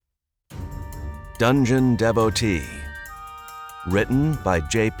Dungeon Devotee. Written by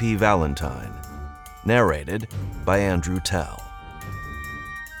J.P. Valentine. Narrated by Andrew Tell.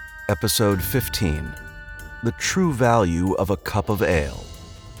 Episode 15. The True Value of a Cup of Ale.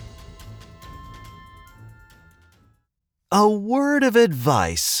 A word of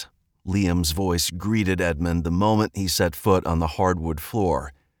advice, Liam's voice greeted Edmund the moment he set foot on the hardwood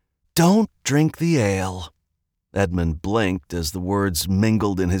floor. Don't drink the ale. Edmund blinked as the words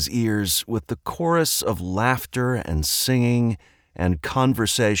mingled in his ears with the chorus of laughter and singing and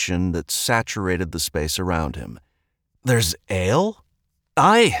conversation that saturated the space around him. There's ale?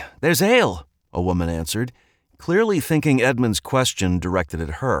 Aye, there's ale, a woman answered, clearly thinking Edmund's question directed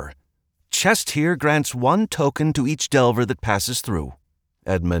at her. Chest here grants 1 token to each delver that passes through.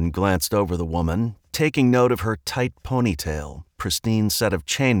 Edmund glanced over the woman, taking note of her tight ponytail, pristine set of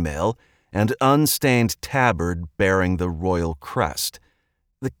chainmail, and unstained tabard bearing the royal crest.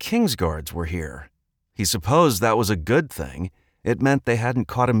 The Kingsguards were here. He supposed that was a good thing. It meant they hadn't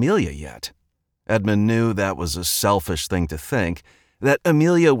caught Amelia yet. Edmund knew that was a selfish thing to think, that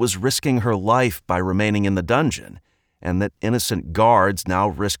Amelia was risking her life by remaining in the dungeon, and that innocent guards now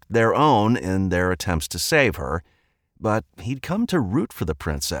risked their own in their attempts to save her. But he'd come to root for the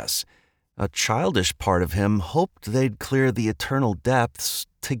princess. A childish part of him hoped they'd clear the eternal depths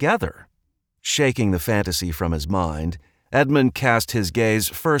together. Shaking the fantasy from his mind, Edmund cast his gaze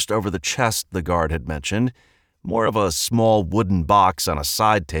first over the chest the guard had mentioned, more of a small wooden box on a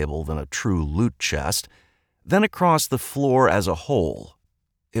side table than a true loot chest, then across the floor as a whole.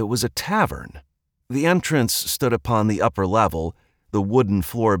 It was a tavern. The entrance stood upon the upper level, the wooden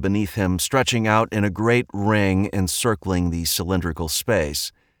floor beneath him stretching out in a great ring encircling the cylindrical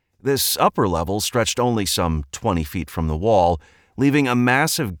space. This upper level stretched only some 20 feet from the wall, leaving a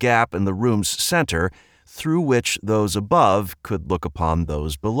massive gap in the room's center through which those above could look upon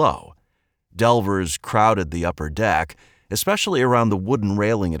those below. Delvers crowded the upper deck, especially around the wooden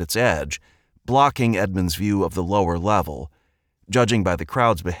railing at its edge, blocking Edmund's view of the lower level. Judging by the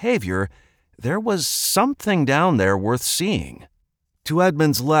crowd's behavior, there was something down there worth seeing. To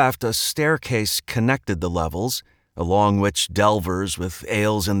Edmund's left, a staircase connected the levels, along which delvers with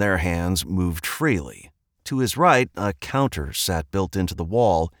ales in their hands moved freely. To his right, a counter sat built into the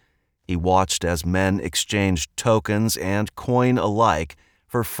wall. He watched as men exchanged tokens and coin alike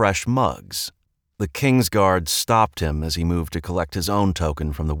for fresh mugs. The Kingsguard stopped him as he moved to collect his own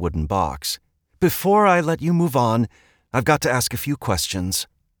token from the wooden box. Before I let you move on, I've got to ask a few questions.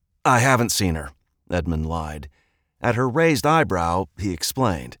 I haven't seen her, Edmund lied. At her raised eyebrow, he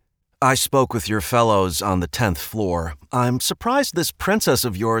explained. I spoke with your fellows on the 10th floor. I'm surprised this princess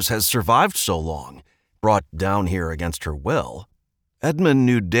of yours has survived so long. Brought down here against her will. Edmund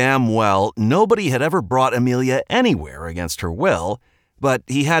knew damn well nobody had ever brought Amelia anywhere against her will, but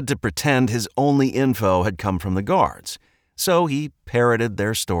he had to pretend his only info had come from the guards, so he parroted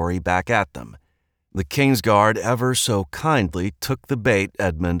their story back at them. The Kingsguard ever so kindly took the bait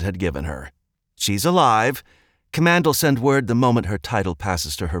Edmund had given her. She's alive. Command'll send word the moment her title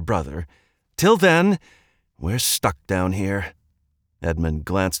passes to her brother. Till then, we're stuck down here. Edmund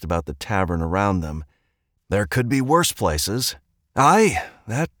glanced about the tavern around them. There could be worse places. Aye,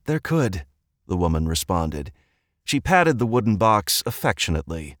 that there could, the woman responded. She patted the wooden box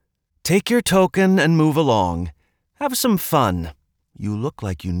affectionately. Take your token and move along. Have some fun. You look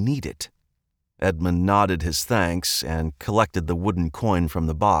like you need it. Edmund nodded his thanks and collected the wooden coin from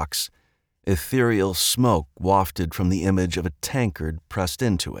the box. Ethereal smoke wafted from the image of a tankard pressed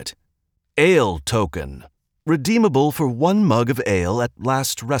into it. Ale token. Redeemable for 1 mug of ale at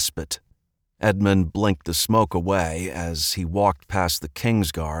last respite. Edmund blinked the smoke away as he walked past the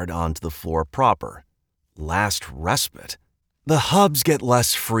Kingsguard onto the floor proper. Last respite? The hubs get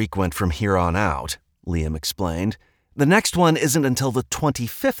less frequent from here on out, Liam explained. The next one isn't until the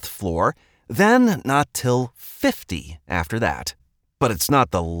 25th floor, then not till 50 after that. But it's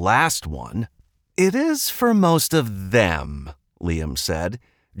not the last one. It is for most of them, Liam said,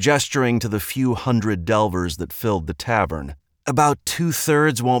 gesturing to the few hundred delvers that filled the tavern. About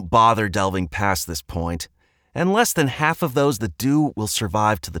 2/3 won't bother delving past this point, and less than half of those that do will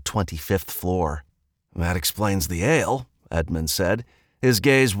survive to the 25th floor. That explains the ale, Edmund said, his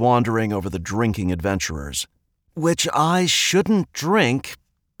gaze wandering over the drinking adventurers. Which I shouldn't drink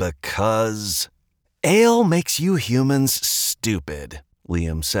because... Ale makes you humans stupid,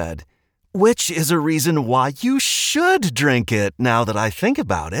 Liam said. Which is a reason why you should drink it now that I think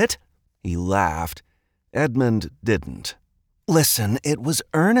about it. He laughed. Edmund didn't. Listen, it was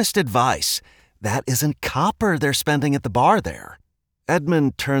earnest advice. That isn't copper they're spending at the bar there.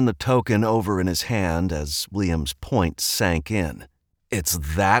 Edmund turned the token over in his hand as Liam's point sank in. It's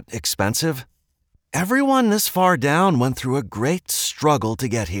that expensive? Everyone this far down went through a great struggle to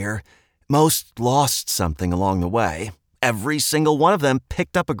get here. Most lost something along the way. Every single one of them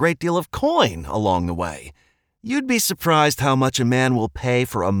picked up a great deal of coin along the way. You'd be surprised how much a man will pay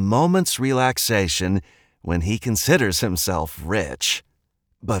for a moment's relaxation when he considers himself rich.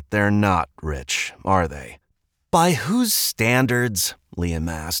 But they're not rich, are they? By whose standards?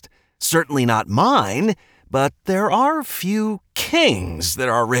 Liam asked. Certainly not mine, but there are few kings that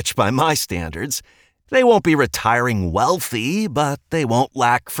are rich by my standards. They won't be retiring wealthy, but they won't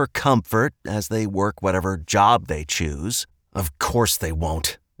lack for comfort as they work whatever job they choose. Of course they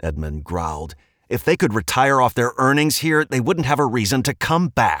won't, Edmund growled. If they could retire off their earnings here, they wouldn't have a reason to come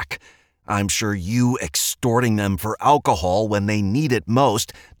back. I'm sure you extorting them for alcohol when they need it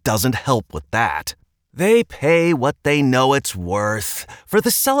most doesn't help with that. They pay what they know it's worth, for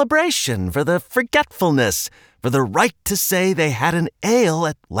the celebration, for the forgetfulness, for the right to say they had an ale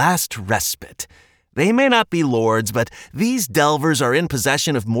at last respite. They may not be lords, but these delvers are in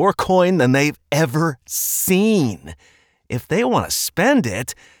possession of more coin than they've ever seen. If they want to spend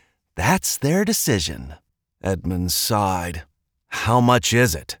it, that's their decision. Edmund sighed. How much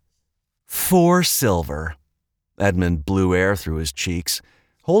is it? 4 silver. Edmund blew air through his cheeks,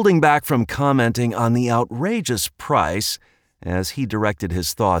 holding back from commenting on the outrageous price as he directed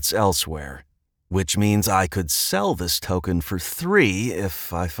his thoughts elsewhere. Which means I could sell this token for 3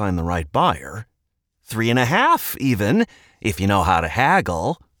 if I find the right buyer. 3.5, even, if you know how to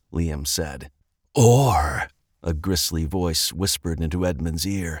haggle, Liam said. Or, a grisly voice whispered into Edmund's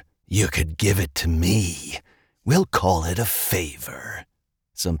ear, you could give it to me. We'll call it a favor.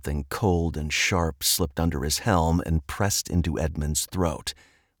 Something cold and sharp slipped under his helm and pressed into Edmund's throat,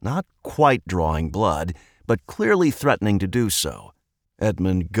 not quite drawing blood, but clearly threatening to do so.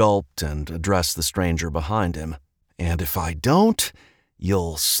 Edmund gulped and addressed the stranger behind him. And if I don't,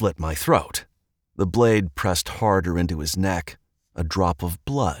 you'll slit my throat. The blade pressed harder into his neck. A drop of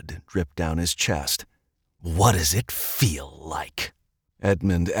blood dripped down his chest. What does it feel like?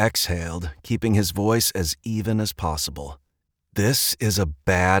 Edmund exhaled, keeping his voice as even as possible. This is a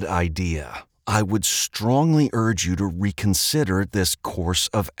bad idea. I would strongly urge you to reconsider this course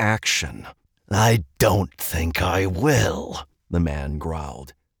of action. I don't think I will, the man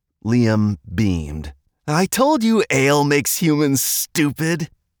growled. Liam beamed. I told you ale makes humans stupid.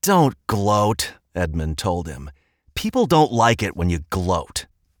 Don't gloat, Edmund told him. People don't like it when you gloat.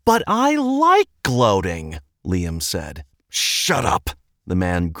 But I like gloating, Liam said. Shut up. The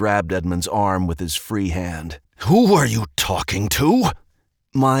man grabbed Edmund's arm with his free hand. Who are you talking to?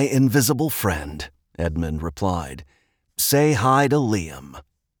 My invisible friend, Edmund replied. Say hi to Liam.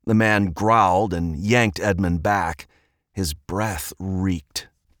 The man growled and yanked Edmund back. His breath reeked.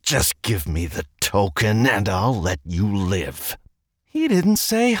 Just give me the token and I'll let you live. He didn't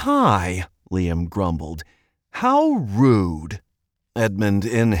say hi, Liam grumbled. How rude. Edmund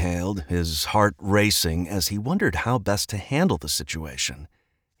inhaled, his heart racing as he wondered how best to handle the situation.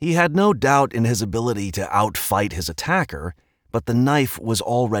 He had no doubt in his ability to outfight his attacker, but the knife was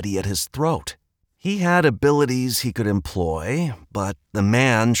already at his throat. He had abilities he could employ, but the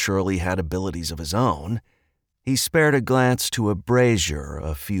man surely had abilities of his own. He spared a glance to a brazier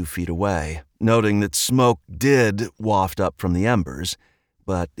a few feet away, noting that smoke did waft up from the embers,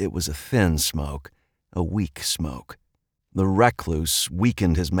 but it was a thin smoke, a weak smoke. The recluse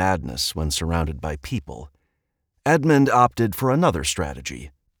weakened his madness when surrounded by people. Edmund opted for another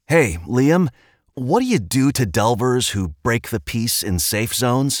strategy. Hey, Liam, what do you do to delvers who break the peace in safe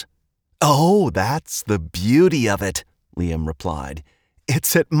zones? Oh, that's the beauty of it, Liam replied.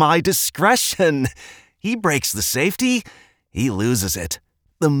 It's at my discretion. He breaks the safety, he loses it.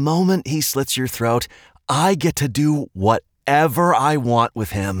 The moment he slits your throat, I get to do whatever I want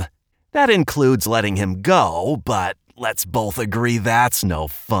with him. That includes letting him go, but let's both agree that's no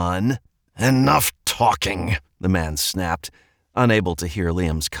fun. Enough talking, the man snapped, unable to hear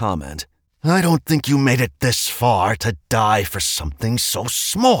Liam's comment. I don't think you made it this far to die for something so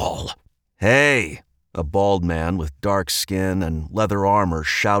small. Hey, a bald man with dark skin and leather armor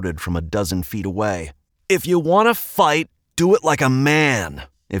shouted from a dozen feet away. If you want to fight, do it like a man.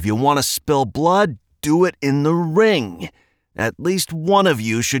 If you want to spill blood, do it in the ring. At least one of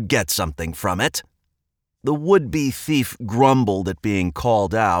you should get something from it. The would-be thief grumbled at being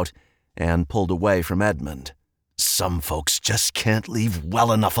called out and pulled away from Edmund. Some folks just can't leave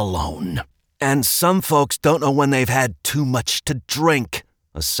well enough alone. And some folks don't know when they've had too much to drink,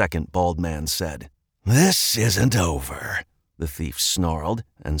 a second bald man said. This isn't over, the thief snarled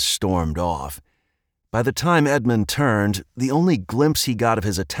and stormed off. By the time Edmund turned, the only glimpse he got of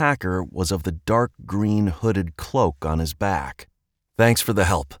his attacker was of the dark green hooded cloak on his back. Thanks for the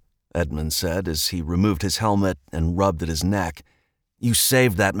help, Edmund said as he removed his helmet and rubbed at his neck. "You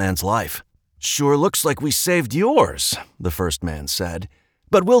saved that man's life." "Sure looks like we saved yours," the first man said.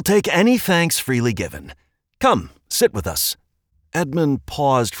 "But we'll take any thanks freely given. Come, sit with us." Edmund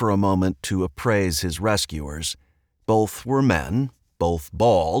paused for a moment to appraise his rescuers. Both were men, both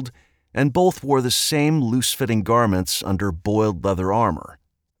bald, and both wore the same loose-fitting garments under boiled leather armor.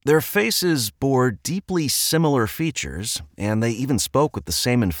 Their faces bore deeply similar features, and they even spoke with the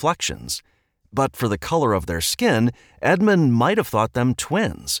same inflections. But for the color of their skin, Edmund might have thought them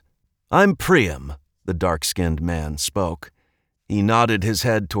twins. "I'm Priam," the dark-skinned man spoke. He nodded his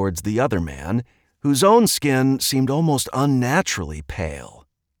head towards the other man, whose own skin seemed almost unnaturally pale.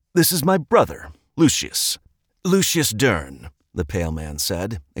 "This is my brother, Lucius." "Lucius Dern," the pale man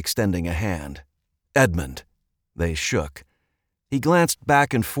said, extending a hand. "Edmund." They shook. He glanced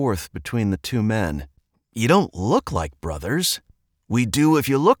back and forth between the two men. "You don't look like brothers." "We do if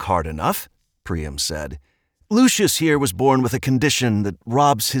you look hard enough," Priam said. "Lucius here was born with a condition that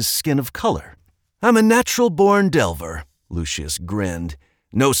robs his skin of color." "I'm a natural-born delver," Lucius grinned.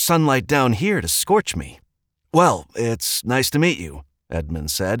 "No sunlight down here to scorch me." "Well, it's nice to meet you,"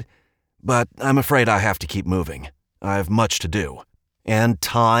 Edmund said. "But I'm afraid I have to keep moving. I've much to do." "And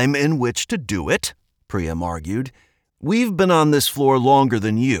time in which to do it," Priam argued. "We've been on this floor longer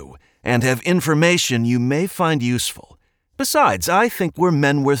than you, and have information you may find useful. Besides, I think we're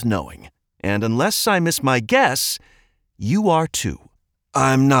men worth knowing. And unless I miss my guess, you are too."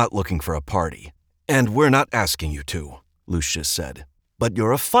 "I'm not looking for a party, and we're not asking you to," Lucius said. "But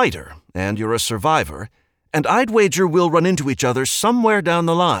you're a fighter, and you're a survivor, and I'd wager we'll run into each other somewhere down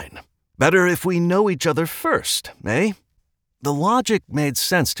the line. Better if we know each other first, eh?" The logic made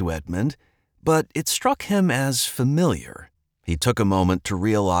sense to Edmund, but it struck him as familiar. He took a moment to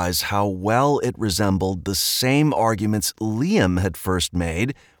realize how well it resembled the same arguments Liam had first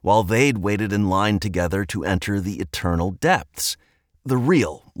made while they'd waited in line together to enter the eternal depths. The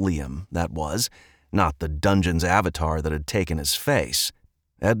real Liam, that was, not the dungeon's avatar that had taken his face.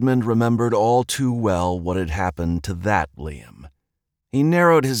 Edmund remembered all too well what had happened to that Liam. He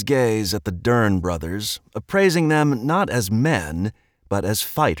narrowed his gaze at the Dern brothers, appraising them not as men, but as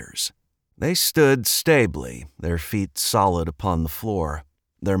fighters. They stood stably, their feet solid upon the floor.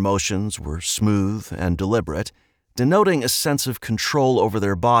 Their motions were smooth and deliberate, denoting a sense of control over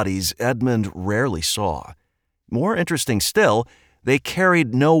their bodies Edmund rarely saw. More interesting still, they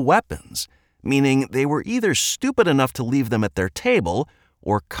carried no weapons, meaning they were either stupid enough to leave them at their table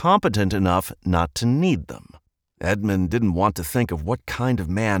or competent enough not to need them. Edmund didn't want to think of what kind of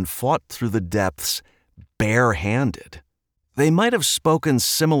man fought through the depths bare-handed. They might have spoken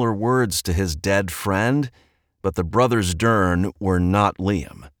similar words to his dead friend, but the brothers Dern were not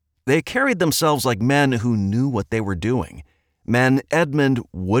Liam. They carried themselves like men who knew what they were doing, men Edmund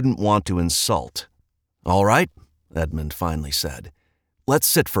wouldn't want to insult. "All right," Edmund finally said. "Let's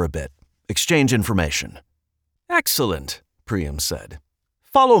sit for a bit, exchange information." "Excellent," Priam said.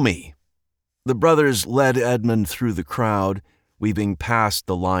 "Follow me." The brothers led Edmund through the crowd, weaving past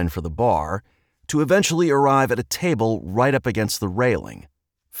the line for the bar, to eventually arrive at a table right up against the railing.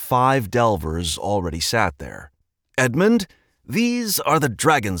 5 delvers already sat there. "Edmund, these are the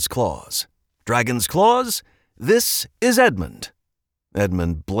Dragon's Claws. Dragon's Claws, this is Edmund."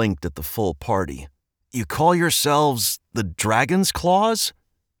 Edmund blinked at the full party. "You call yourselves the Dragon's Claws?"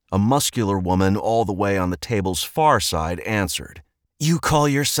 A muscular woman all the way on the table's far side answered. "You call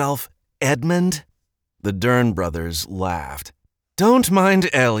yourself Edmund?" The Dern brothers laughed. "Don't mind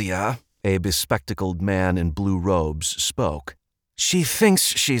Elia," a bespectacled man in blue robes spoke. "She thinks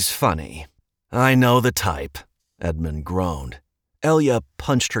she's funny." "I know the type," Edmund groaned. Elia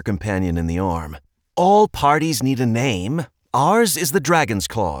punched her companion in the arm. "All parties need a name. Ours is the Dragon's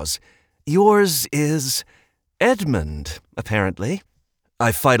Claws. Yours is Edmund, apparently."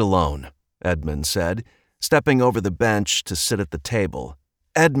 "I fight alone," Edmund said, stepping over the bench to sit at the table.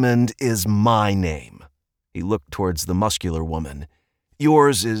 "Edmund is my name." He looked towards the muscular woman.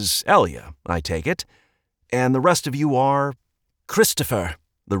 "Yours is Elia, I take it. And the rest of you are—" "Christopher,"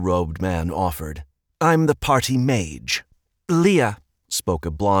 the robed man offered. "I'm the party mage." "Leah," spoke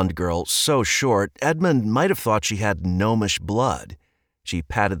a blonde girl so short Edmund might have thought she had gnomish blood. She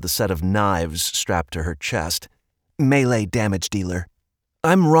patted the set of knives strapped to her chest. "Melee damage dealer."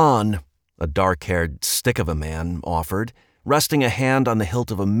 "I'm Ron," a dark-haired stick of a man offered, resting a hand on the hilt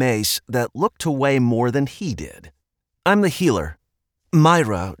of a mace that looked to weigh more than he did. "I'm the healer."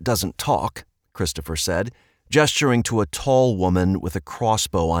 "Myra doesn't talk," Christopher said, gesturing to a tall woman with a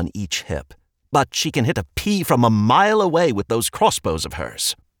crossbow on each hip. "But she can hit a pea from a mile away with those crossbows of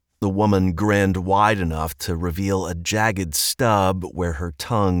hers." The woman grinned wide enough to reveal a jagged stub where her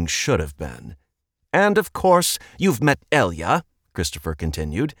tongue should have been. "And of course, you've met Elia," Christopher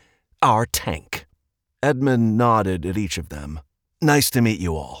continued, "our tank." Edmund nodded at each of them. "Nice to meet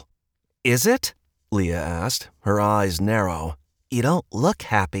you all." "Is it?" Leah asked, her eyes narrow. "You don't look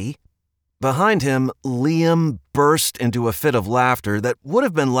happy." Behind him, Liam burst into a fit of laughter that would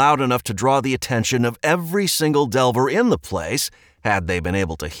have been loud enough to draw the attention of every single Delver in the place, had they been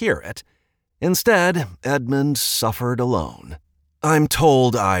able to hear it. Instead, Edmund suffered alone. "I'm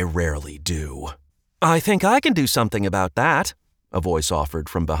told I rarely do." "I think I can do something about that," a voice offered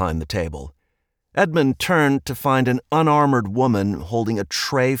from behind the table. Edmund turned to find an unarmored woman holding a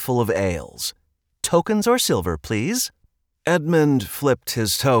tray full of ales. "Tokens or silver, please?" Edmund flipped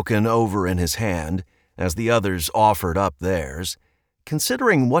his token over in his hand as the others offered up theirs,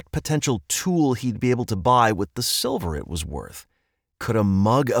 considering what potential tool he'd be able to buy with the silver it was worth. Could a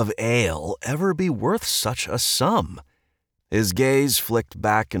mug of ale ever be worth such a sum? His gaze flicked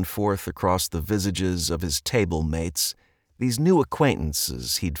back and forth across the visages of his table mates, these new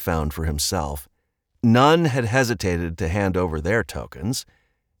acquaintances he'd found for himself. None had hesitated to hand over their tokens.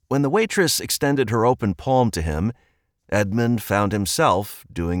 When the waitress extended her open palm to him, Edmund found himself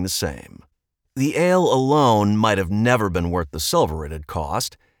doing the same. The ale alone might have never been worth the silver it had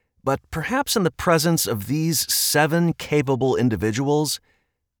cost, but perhaps in the presence of these 7 capable individuals,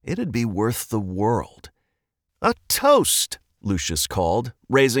 it'd be worth the world. "A toast," Lucius called,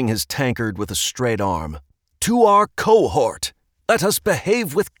 raising his tankard with a straight arm. "To our cohort. Let us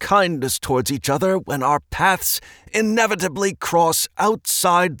behave with kindness towards each other when our paths inevitably cross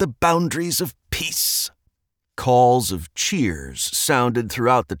outside the boundaries of peace." Calls of cheers sounded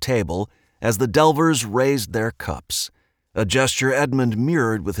throughout the table as the Delvers raised their cups, a gesture Edmund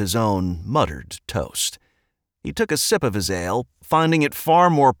mirrored with his own muttered toast. He took a sip of his ale, finding it far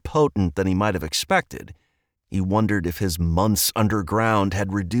more potent than he might have expected. He wondered if his months underground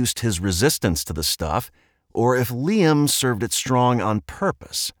had reduced his resistance to the stuff, or if Liam served it strong on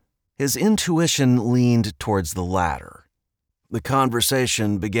purpose. His intuition leaned towards the latter. The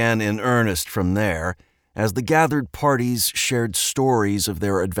conversation began in earnest from there, as the gathered parties shared stories of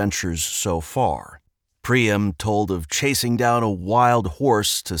their adventures so far. Priam told of chasing down a wild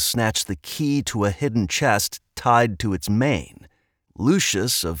horse to snatch the key to a hidden chest tied to its mane.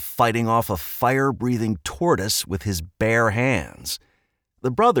 Lucius of fighting off a fire-breathing tortoise with his bare hands. The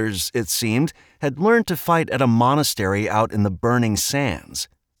brothers, it seemed, had learned to fight at a monastery out in the burning sands.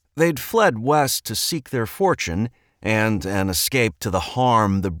 They'd fled west to seek their fortune, and an escape to the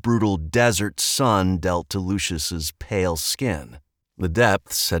harm the brutal desert sun dealt to Lucius's pale skin. The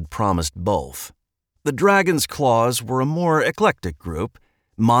depths had promised both. The Dragon's Claws were a more eclectic group,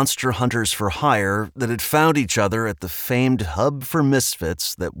 monster hunters for hire that had found each other at the famed hub for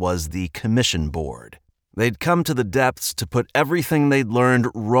misfits that was the Commission Board. They'd come to the depths to put everything they'd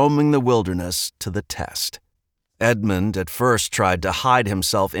learned roaming the wilderness to the test. Edmund at first tried to hide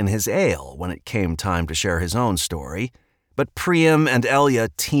himself in his ale when it came time to share his own story, but Priam and Elia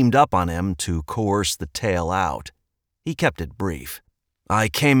teamed up on him to coerce the tale out. He kept it brief. "I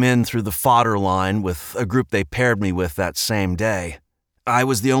came in through the fodder line with a group they paired me with that same day. I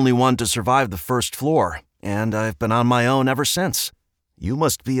was the only one to survive the first floor, and I've been on my own ever since." "You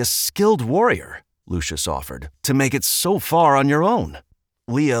must be a skilled warrior," Lucius offered, "to make it so far on your own."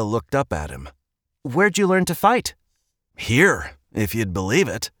 Leah looked up at him. "Where'd you learn to fight?" "Here, if you'd believe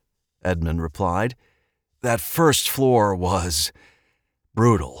it," Edmund replied. "That first floor was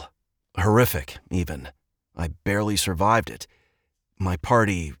brutal. Horrific, even. I barely survived it. My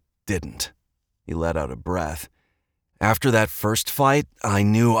party didn't." He let out a breath. "After that first fight, I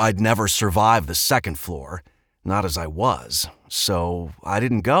knew I'd never survive the second floor, not as I was, so I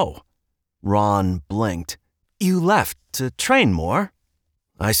didn't go." Ron blinked. "You left to train more?"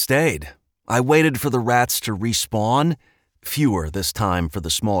 "I stayed. I waited for the rats to respawn, fewer this time for the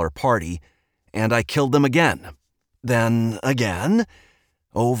smaller party, and I killed them again. Then again,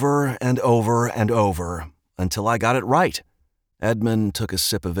 over and over and over, until I got it right." Edmund took a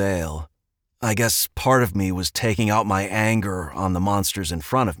sip of ale. "I guess part of me was taking out my anger on the monsters in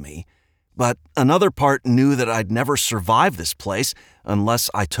front of me, but another part knew that I'd never survive this place unless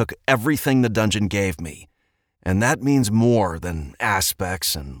I took everything the dungeon gave me, and that means more than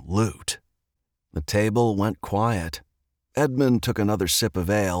aspects and loot." The table went quiet. Edmund took another sip of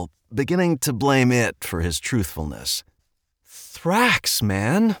ale, beginning to blame it for his truthfulness. "Thrax,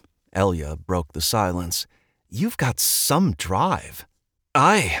 man," Elia broke the silence. "You've got some drive."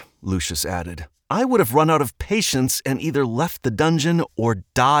 "Aye," Lucius added. "I would have run out of patience and either left the dungeon or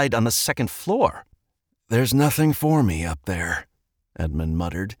died on the second floor." "There's nothing for me up there," Edmund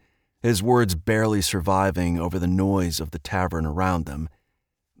muttered. his words barely surviving over the noise of the tavern around them.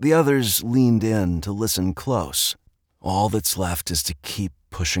 The others leaned in to listen close. All that's left is to keep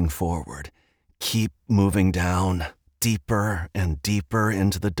pushing forward, keep moving down, deeper and deeper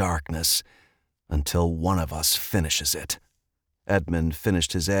into the darkness, until one of us finishes it. Edmund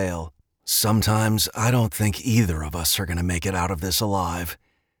finished his ale. Sometimes I don't think either of us are going to make it out of this alive.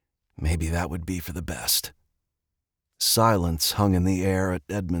 Maybe that would be for the best. Silence hung in the air at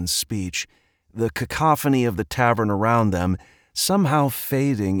Edmund's speech, the cacophony of the tavern around them somehow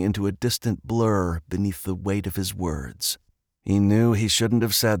fading into a distant blur beneath the weight of his words. He knew he shouldn't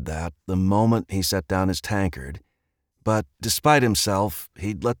have said that the moment he set down his tankard, but despite himself,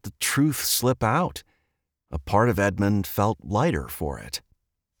 he'd let the truth slip out. A part of Edmund felt lighter for it.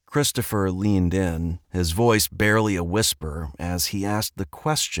 Christopher leaned in, his voice barely a whisper, as he asked the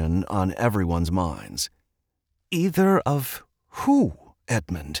question on everyone's minds. Either of who,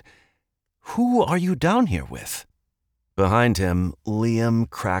 Edmund? Who are you down here with? Behind him, Liam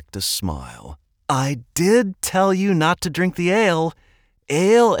cracked a smile. I did tell you not to drink the ale.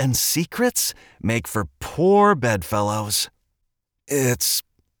 Ale and secrets make for poor bedfellows. It's...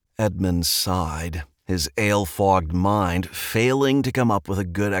 Edmund sighed, his ale-fogged mind failing to come up with a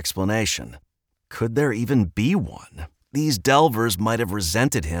good explanation. Could there even be one? These delvers might have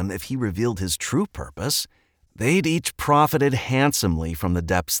resented him if he revealed his true purpose. They'd each profited handsomely from the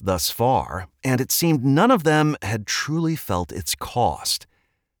depths thus far, and it seemed none of them had truly felt its cost.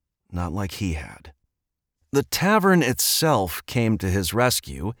 Not like he had. The tavern itself came to his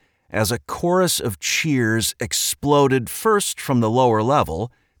rescue as a chorus of cheers exploded first from the lower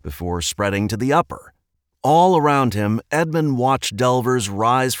level before spreading to the upper. All around him, Edmund watched delvers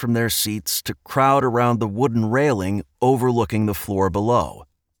rise from their seats to crowd around the wooden railing overlooking the floor below.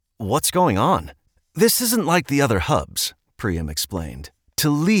 What's going on? This isn't like the other hubs, Priam explained. To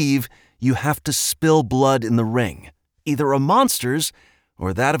leave, you have to spill blood in the ring, either a monster's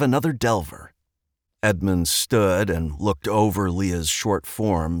or that of another delver. Edmund stood and looked over Leah's short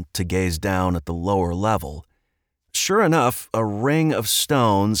form to gaze down at the lower level. Sure enough, a ring of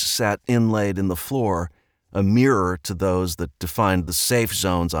stones sat inlaid in the floor, a mirror to those that defined the safe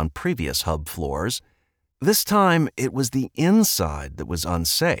zones on previous hub floors. This time, it was the inside that was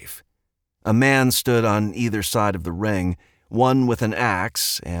unsafe. A man stood on either side of the ring, one with an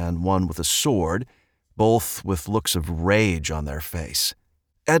axe and one with a sword, both with looks of rage on their face.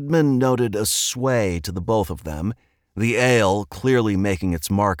 Edmund noted a sway to the both of them, the ale clearly making its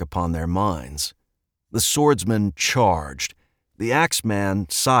mark upon their minds. The swordsman charged. The axeman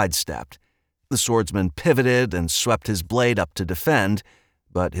sidestepped. The swordsman pivoted and swept his blade up to defend,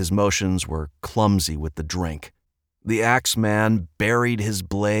 but his motions were clumsy with the drink. The axeman buried his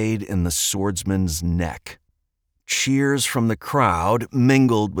blade in the swordsman's neck. Cheers from the crowd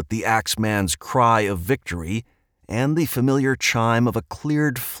mingled with the axeman's cry of victory and the familiar chime of a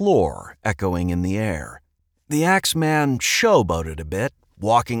cleared floor echoing in the air. The axeman showboated a bit,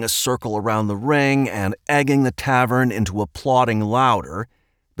 walking a circle around the ring and egging the tavern into applauding louder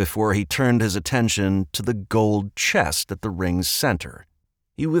before he turned his attention to the gold chest at the ring's center.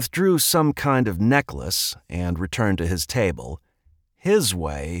 He withdrew some kind of necklace and returned to his table, his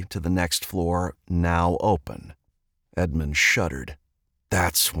way to the next floor now open. Edmund shuddered.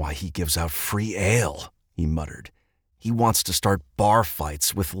 That's why he gives out free ale, he muttered. He wants to start bar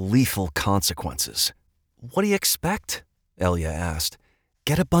fights with lethal consequences. What do you expect? Elia asked.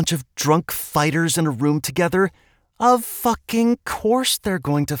 Get a bunch of drunk fighters in a room together? Of fucking course they're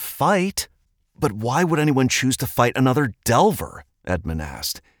going to fight. But why would anyone choose to fight another delver? Edmund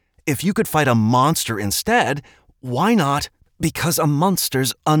asked. If you could fight a monster instead, why not? Because a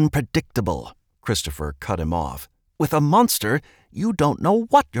monster's unpredictable, Christopher cut him off. With a monster, you don't know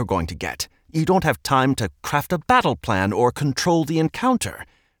what you're going to get. You don't have time to craft a battle plan or control the encounter.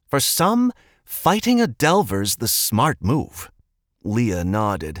 For some, fighting a delver's the smart move. Leah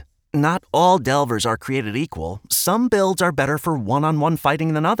nodded. Not all delvers are created equal. Some builds are better for one-on-one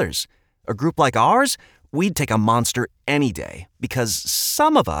fighting than others. A group like ours, we'd take a monster any day, because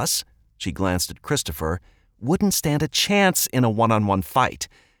some of us, she glanced at Christopher, wouldn't stand a chance in a one-on-one fight.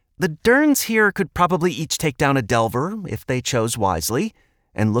 The Derns here could probably each take down a delver if they chose wisely.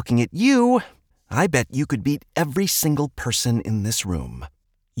 And looking at you, I bet you could beat every single person in this room.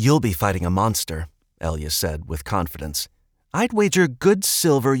 You'll be fighting a monster, Elia said with confidence. I'd wager good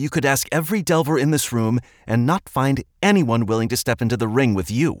silver you could ask every delver in this room and not find anyone willing to step into the ring with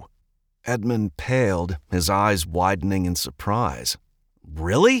you. Edmund paled, his eyes widening in surprise.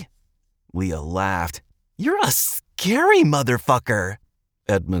 Really? Leah laughed. You're a scary motherfucker.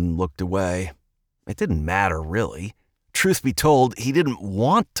 Edmund looked away. It didn't matter, really. Truth be told, he didn't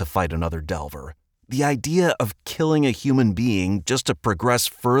want to fight another Delver. The idea of killing a human being just to progress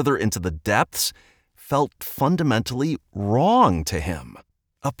further into the depths felt fundamentally wrong to him.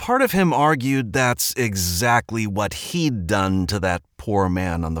 A part of him argued that's exactly what he'd done to that poor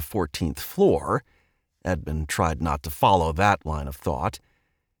man on the 14th floor. Edmund tried not to follow that line of thought.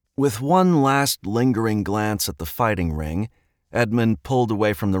 With one last lingering glance at the fighting ring, Edmund pulled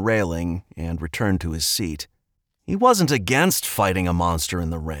away from the railing and returned to his seat. He wasn't against fighting a monster in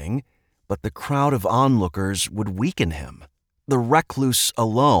the ring, but the crowd of onlookers would weaken him. The recluse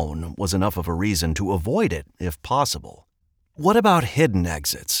alone was enough of a reason to avoid it, if possible. "What about hidden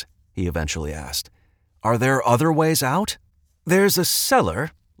exits?" he eventually asked. "Are there other ways out?" "There's a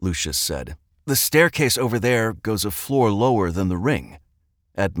cellar," Lucius said. "The staircase over there goes a floor lower than the ring."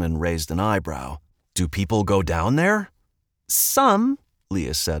 Edmund raised an eyebrow. "Do people go down there?" "Some,"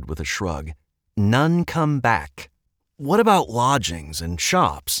 Leah said with a shrug. "None come back." "What about lodgings and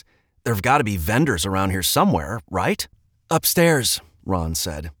shops? There've got to be vendors around here somewhere, right?" "Upstairs," Ron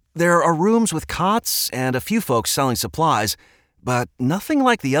said. "There are rooms with cots and a few folks selling supplies, but nothing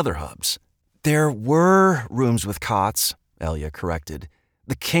like the other hubs." "There were rooms with cots," Elia corrected.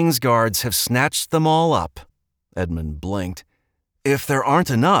 "The King's Guards have snatched them all up." Edmund blinked. "If there aren't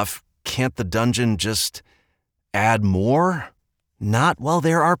enough, can't the dungeon just add more?" "Not while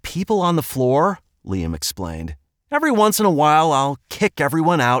there are people on the floor," Liam explained. "Every once in a while I'll kick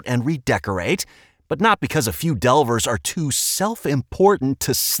everyone out and redecorate, but not because a few Delvers are too self-important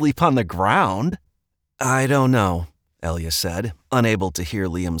to sleep on the ground." "I don't know," Elia said, unable to hear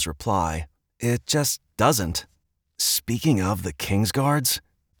Liam's reply. "It just doesn't." "Speaking of the King's Guards,"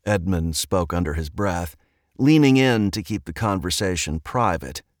 Edmund spoke under his breath, leaning in to keep the conversation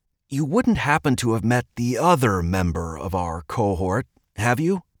private. "You wouldn't happen to have met the other member of our cohort, have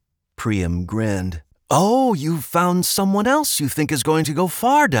you?" Priam grinned. "Oh, you've found someone else you think is going to go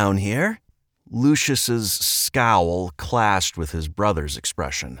far down here?" Lucius's scowl clashed with his brother's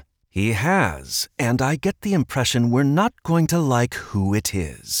expression. "He has, and I get the impression we're not going to like who it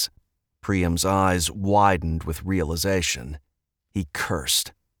is." Priam's eyes widened with realization. He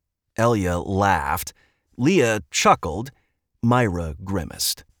cursed. Elia laughed. Leah chuckled. Myra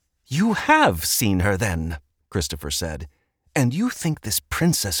grimaced. "You have seen her, then," Christopher said. "And you think this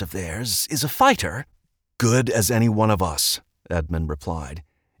princess of theirs is a fighter?" "Good as any one of us," Edmund replied.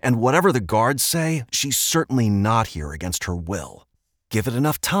 "And whatever the guards say, she's certainly not here against her will." "Give it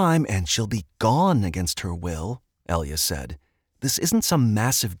enough time and she'll be gone against her will," Elia said. "This isn't some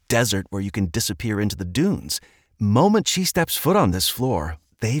massive desert where you can disappear into the dunes. Moment she steps foot on this floor,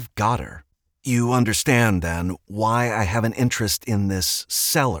 they've got her." "You understand, then, why I have an interest in this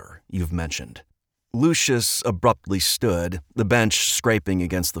cellar you've mentioned." Lucius abruptly stood, the bench scraping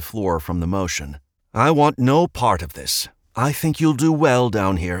against the floor from the motion. "I want no part of this. I think you'll do well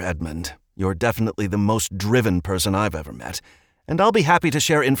down here, Edmund. You're definitely the most driven person I've ever met, and I'll be happy to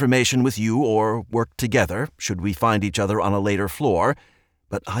share information with you or work together should we find each other on a later floor,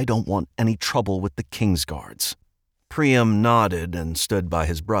 but I don't want any trouble with the King's Guards." Priam nodded and stood by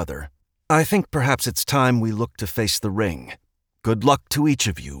his brother. "I think perhaps it's time we look to face the ring. Good luck to each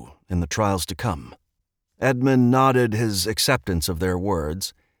of you in the trials to come." Edmund nodded his acceptance of their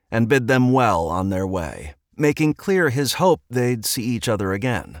words and bid them well on their way, making clear his hope they'd see each other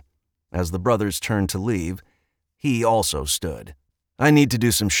again. As the brothers turned to leave, he also stood. "I need to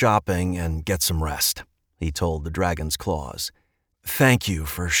do some shopping and get some rest," he told the Dragon's Claws. "Thank you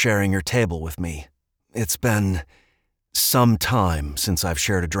for sharing your table with me. It's been some time since I've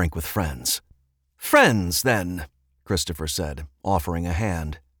shared a drink with friends." "Friends, then," Christopher said, offering a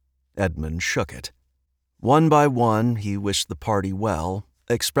hand. Edmund shook it. One by one, he wished the party well,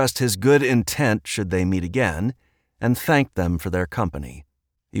 expressed his good intent should they meet again, and thanked them for their company.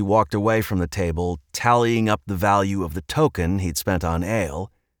 He walked away from the table, tallying up the value of the token he'd spent on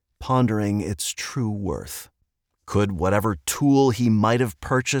ale, pondering its true worth. Could whatever tool he might have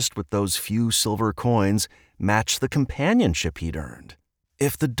purchased with those few silver coins match the companionship he'd earned?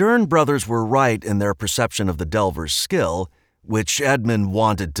 If the Dern brothers were right in their perception of the Delver's skill, which Edmund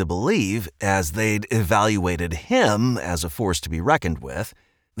wanted to believe as they'd evaluated him as a force to be reckoned with,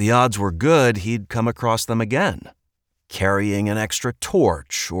 the odds were good he'd come across them again. Carrying an extra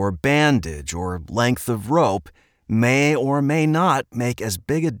torch or bandage or length of rope may or may not make as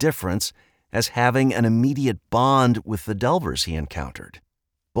big a difference as having an immediate bond with the Delvers he encountered.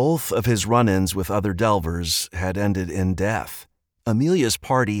 Both of his run-ins with other Delvers had ended in death. Amelia's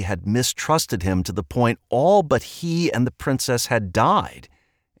party had mistrusted him to the point all but he and the princess had died,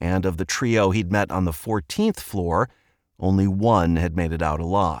 and of the trio he'd met on the 14th floor, only one had made it out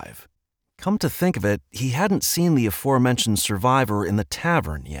alive. Come to think of it, he hadn't seen the aforementioned survivor in the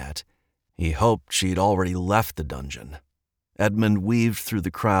tavern yet. He hoped she'd already left the dungeon. Edmund weaved through the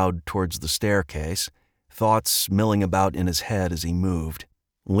crowd towards the staircase, thoughts milling about in his head as he moved.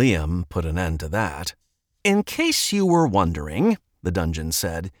 Liam put an end to that. "In case you were wondering," the dungeon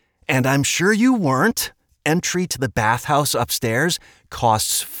said, "and I'm sure you weren't, entry to the bathhouse upstairs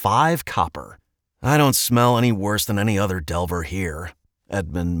costs 5 copper. I don't smell any worse than any other delver here,"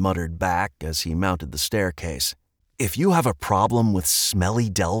 Edmund muttered back as he mounted the staircase. "If you have a problem with smelly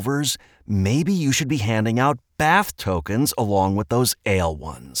delvers, maybe you should be handing out bath tokens along with those ale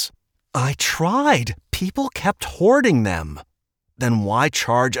ones." "I tried. People kept hoarding them." "Then why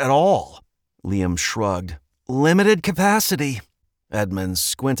charge at all?" Liam shrugged. "Limited capacity." Edmund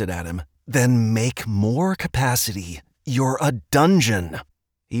squinted at him. "Then make more capacity. You're a dungeon."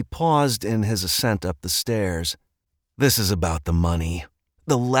 He paused in his ascent up the stairs. "This is about the money.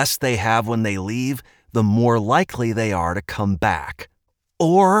 The less they have when they leave, the more likely they are to come back.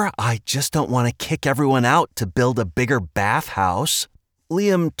 Or I just don't want to kick everyone out to build a bigger bathhouse."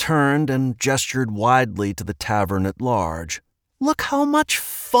 Liam turned and gestured widely to the tavern at large. "Look how much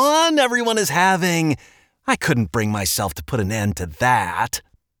fun everyone is having! I couldn't bring myself to put an end to that."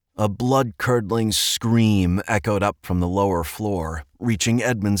 A blood-curdling scream echoed up from the lower floor, reaching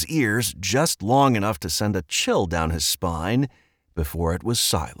Edmund's ears just long enough to send a chill down his spine before it was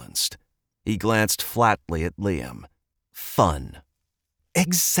silenced. He glanced flatly at Liam. "Fun."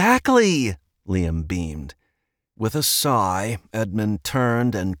 "Exactly!" Liam beamed. With a sigh, Edmund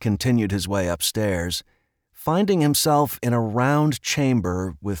turned and continued his way upstairs, finding himself in a round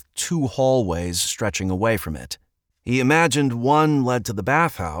chamber with 2 hallways stretching away from it. He imagined one led to the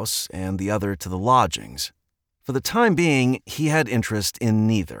bathhouse and the other to the lodgings. For the time being, he had interest in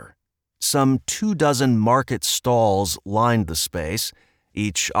neither. Some 24 market stalls lined the space,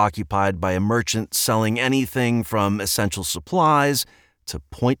 each occupied by a merchant selling anything from essential supplies to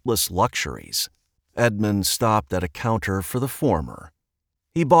pointless luxuries. Edmund stopped at a counter for the former.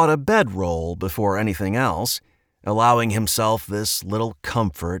 He bought a bedroll before anything else, allowing himself this little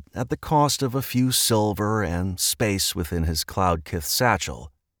comfort at the cost of a few silver and space within his Cloudkith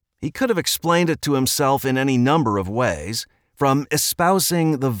satchel. He could have explained it to himself in any number of ways, from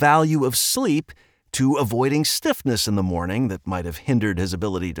espousing the value of sleep to avoiding stiffness in the morning that might have hindered his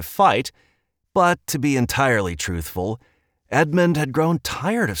ability to fight, but to be entirely truthful, Edmund had grown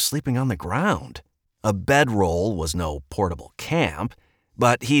tired of sleeping on the ground. A bedroll was no portable camp,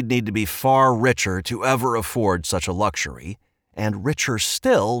 but he'd need to be far richer to ever afford such a luxury, and richer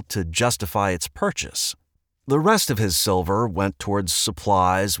still to justify its purchase. The rest of his silver went towards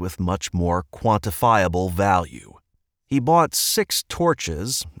supplies with much more quantifiable value. He bought 6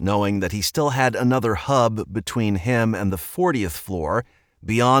 torches, knowing that he still had another hub between him and the 40th floor,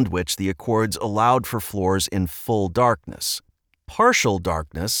 beyond which the Accords allowed for floors in full darkness. Partial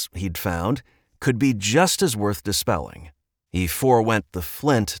darkness, he'd found, could be just as worth dispelling. He forewent the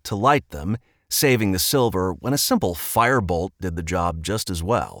flint to light them, saving the silver when a simple firebolt did the job just as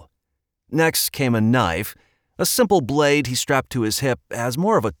well. Next came a knife, a simple blade he strapped to his hip as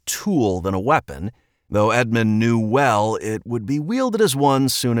more of a tool than a weapon, though Edmund knew well it would be wielded as one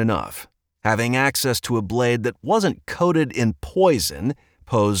soon enough. Having access to a blade that wasn't coated in poison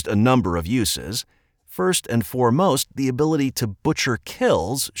posed a number of uses. First and foremost, the ability to butcher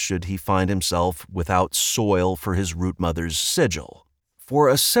kills should he find himself without soil for his root mother's sigil. For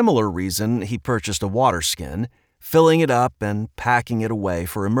a similar reason, he purchased a water skin, filling it up and packing it away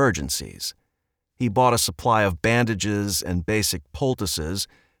for emergencies. He bought a supply of bandages and basic poultices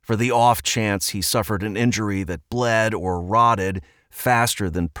for the off chance he suffered an injury that bled or rotted faster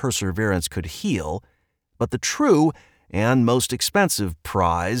than perseverance could heal, but the true and most expensive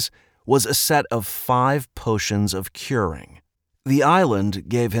prize was a set of 5 potions of curing. The island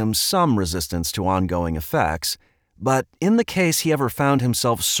gave him some resistance to ongoing effects, but in the case he ever found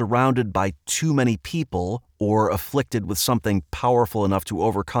himself surrounded by too many people or afflicted with something powerful enough to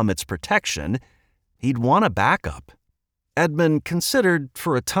overcome its protection, he'd want a backup. Edmund considered,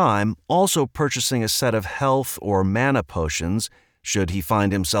 for a time, also purchasing a set of health or mana potions should he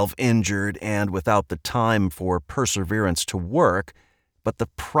find himself injured and without the time for perseverance to work, but the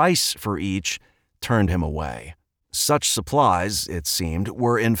price for each turned him away. Such supplies, it seemed,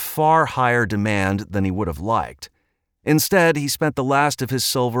 were in far higher demand than he would have liked. Instead, he spent the last of his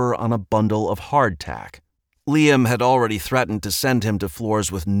silver on a bundle of hardtack. Liam had already threatened to send him to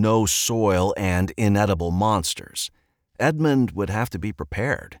floors with no soil and inedible monsters. Edmund would have to be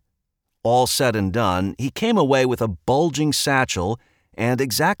prepared. All said and done, he came away with a bulging satchel and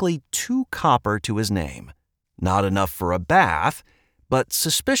exactly 2 copper to his name. Not enough for a bath, but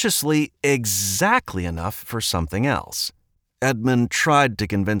suspiciously exactly enough for something else. Edmund tried to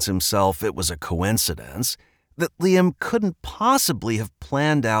convince himself it was a coincidence, that Liam couldn't possibly have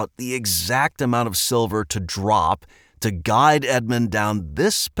planned out the exact amount of silver to drop to guide Edmund down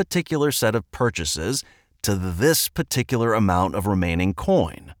this particular set of purchases to this particular amount of remaining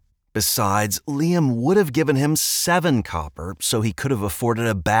coin. Besides, Liam would have given him 7 copper, so he could have afforded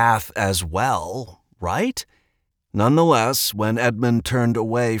a bath as well, right? Nonetheless, when Edmund turned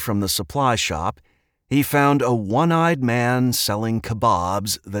away from the supply shop, he found a one-eyed man selling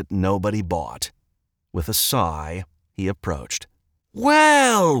kebabs that nobody bought. With a sigh, he approached.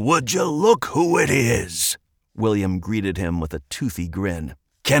 "Well, would you look who it is?" William greeted him with a toothy grin.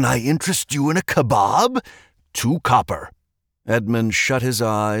 "Can I interest you in a kebab? 2 copper." Edmund shut his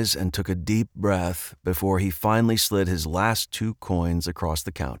eyes and took a deep breath before he finally slid his last 2 coins across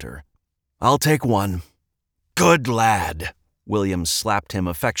the counter. "I'll take 1. "Good lad." William slapped him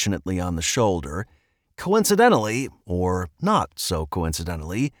affectionately on the shoulder, coincidentally, or not so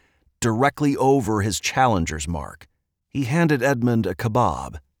coincidentally, directly over his challenger's mark. He handed Edmund a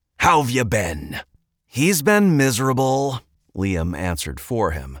kebab. "How've you been?" "He's been miserable," Liam answered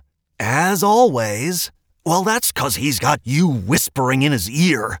for him. "As always." "Well, that's 'cause he's got you whispering in his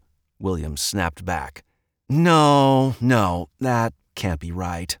ear," William snapped back. No, that can't be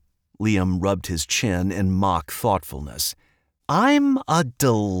right." Liam rubbed his chin in mock thoughtfulness. "I'm a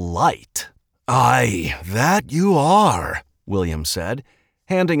delight." "Aye, that you are," William said,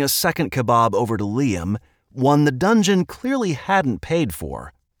 handing a second kebab over to Liam, one the dungeon clearly hadn't paid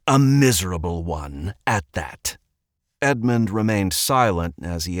for. "A miserable one, at that." Edmund remained silent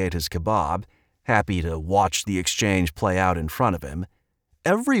as he ate his kebab, happy to watch the exchange play out in front of him.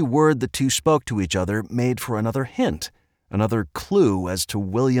 Every word the two spoke to each other made for another hint, another clue as to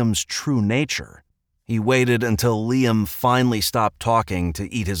William's true nature. He waited until Liam finally stopped talking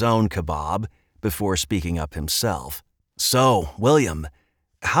to eat his own kebab before speaking up himself. "So, William,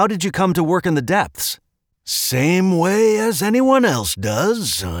 how did you come to work in the depths?" "Same way as anyone else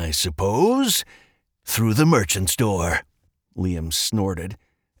does, I suppose. Through the merchant's door." Liam snorted.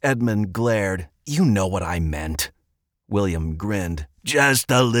 Edmund glared. "You know what I meant." William grinned.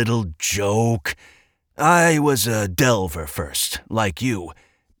 "Just a little joke. I was a delver first, like you.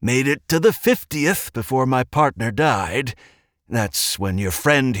 Made it to the 50th before my partner died. That's when your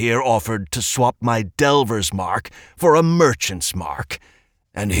friend here offered to swap my delver's mark for a merchant's mark.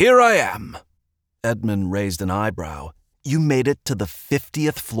 And here I am." Edmund raised an eyebrow. "You made it to the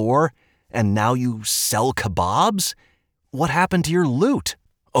 50th floor, and now you sell kebabs? What happened to your loot?"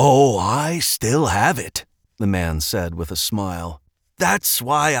 "Oh, I still have it," the man said with a smile. "That's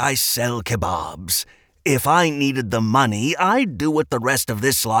why I sell kebabs. If I needed the money, I'd do what the rest of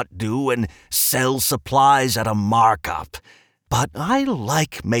this lot do and sell supplies at a markup. But I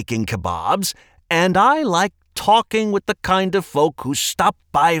like making kebabs, and I like talking with the kind of folk who stop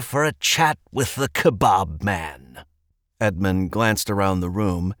by for a chat with the kebab man." Edmund glanced around the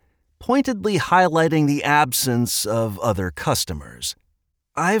room, pointedly highlighting the absence of other customers.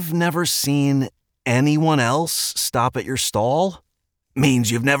 "I've never seen anyone else stop at your stall?"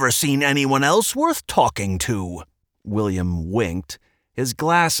 "Means you've never seen anyone else worth talking to." William winked, his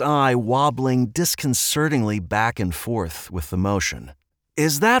glass eye wobbling disconcertingly back and forth with the motion.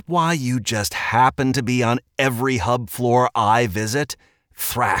 "Is that why you just happen to be on every hub floor I visit?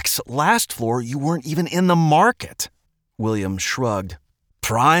 Thrax, last floor you weren't even in the market." William shrugged.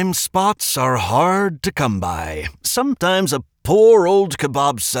 "Prime spots are hard to come by. Sometimes a poor old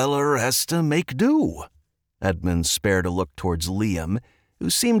kebab seller has to make do." Edmund spared a look towards Liam, who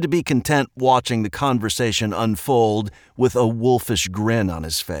seemed to be content watching the conversation unfold with a wolfish grin on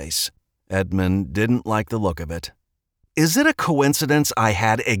his face. Edmund didn't like the look of it. "Is it a coincidence I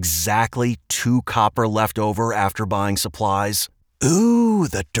had exactly 2 copper left over after buying supplies?" "Ooh,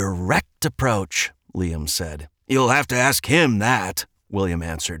 the direct approach," Liam said. "You'll have to ask him that," William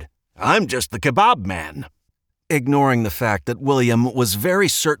answered. "I'm just the kebab man." Ignoring the fact that William was very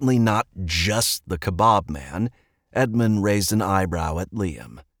certainly not just the kebab man, Edmund raised an eyebrow at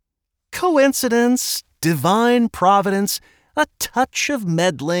Liam. "Coincidence, divine providence, a touch of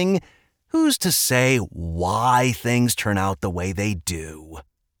meddling. Who's to say why things turn out the way they do?"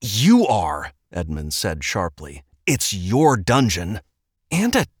 "You are," Edmund said sharply. "It's your dungeon."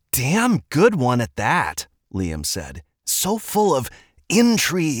 "And a damn good one at that," Liam said. "So full of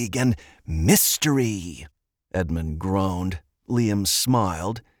intrigue and mystery." Edmund groaned. Liam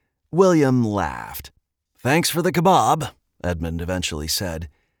smiled. William laughed. "Thanks for the kebab," Edmund eventually said.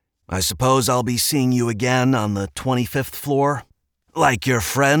 "I suppose I'll be seeing you again on the 25th floor?" "Like your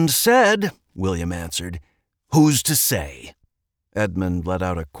friend said," William answered. "Who's to say?" Edmund let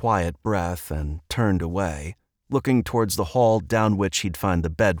out a quiet breath and turned away, looking towards the hall down which he'd find the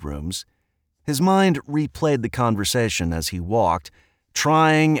bedrooms. His mind replayed the conversation as he walked,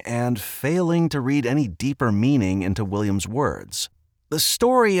 trying and failing to read any deeper meaning into William's words. The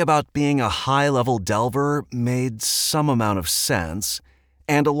story about being a high-level delver made some amount of sense,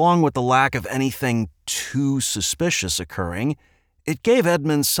 and along with the lack of anything too suspicious occurring, it gave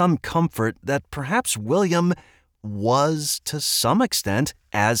Edmund some comfort that perhaps William was, to some extent,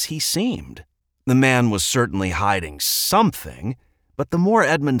 as he seemed. The man was certainly hiding something, but the more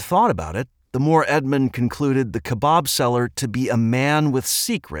Edmund thought about it, the more Edmund concluded the kebab seller to be a man with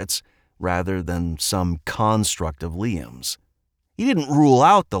secrets rather than some construct of Liam's. He didn't rule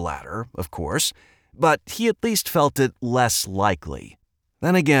out the latter, of course, but he at least felt it less likely.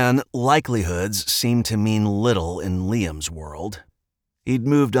 Then again, likelihoods seemed to mean little in Liam's world. He'd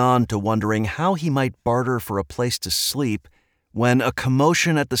moved on to wondering how he might barter for a place to sleep when a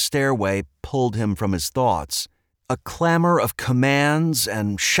commotion at the stairway pulled him from his thoughts. A clamor of commands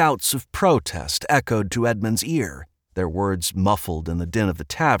and shouts of protest echoed to Edmund's ear, their words muffled in the din of the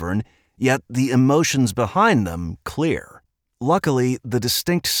tavern, yet the emotions behind them clear. Luckily, the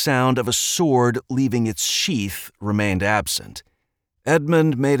distinct sound of a sword leaving its sheath remained absent.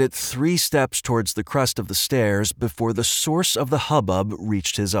 Edmund made it 3 steps towards the crest of the stairs before the source of the hubbub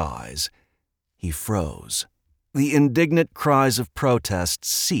reached his eyes. He froze. The indignant cries of protest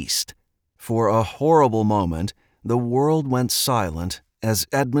ceased. For a horrible moment, the world went silent as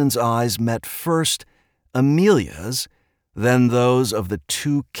Edmund's eyes met first Amelia's, then those of the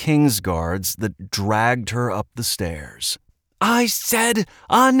 2 Kingsguards that dragged her up the stairs. "I said,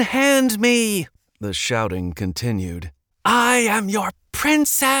 unhand me!" the shouting continued. "I am your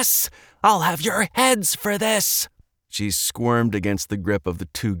princess! I'll have your heads for this!" She squirmed against the grip of the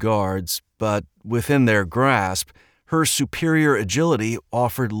 2 guards, but within their grasp, her superior agility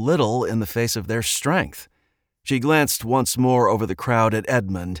offered little in the face of their strength. She glanced once more over the crowd at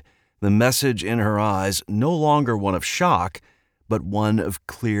Edmund, the message in her eyes no longer one of shock, but one of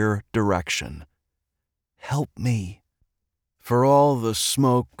clear direction. "Help me." For all the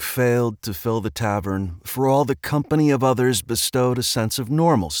smoke failed to fill the tavern, for all the company of others bestowed a sense of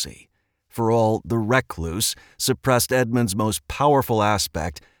normalcy, for all the recluse suppressed Edmund's most powerful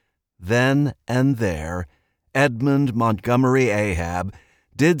aspect, then and there, Edmund Montgomery Ahab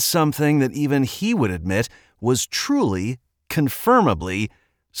did something that even he would admit was truly, confirmably,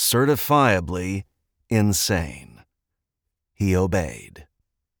 certifiably insane. He obeyed.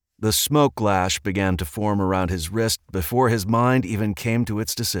 The smoke lash began to form around his wrist before his mind even came to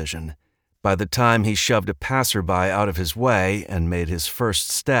its decision. By the time he shoved a passerby out of his way and made his first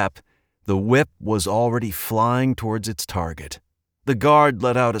step, the whip was already flying towards its target. The guard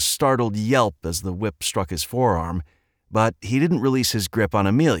let out a startled yelp as the whip struck his forearm, but he didn't release his grip on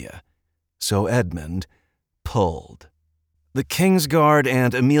Amelia. So Edmund pulled. The Kingsguard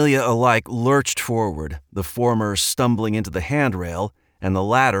and Amelia alike lurched forward, the former stumbling into the handrail and the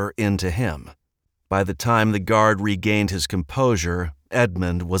latter into him. By the time the guard regained his composure,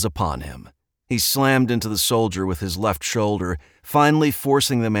 Edmund was upon him. He slammed into the soldier with his left shoulder, finally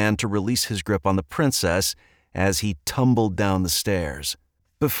forcing the man to release his grip on the princess as he tumbled down the stairs.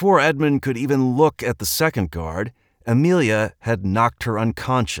 Before Edmund could even look at the second guard, Amelia had knocked her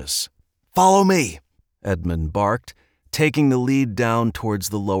unconscious. "Follow me," Edmund barked, taking the lead down towards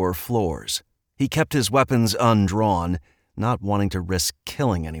the lower floors. He kept his weapons undrawn, not wanting to risk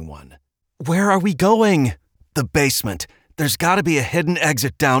killing anyone. "Where are we going?" "The basement. There's got to be a hidden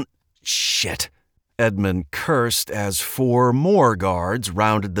exit down—" "Shit." Edmund cursed as 4 more guards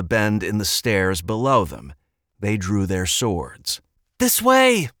rounded the bend in the stairs below them. They drew their swords. "This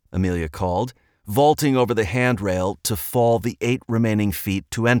way," Amelia called, vaulting over the handrail to fall the 8 remaining feet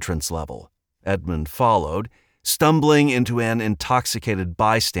to entrance level. Edmund followed, stumbling into an intoxicated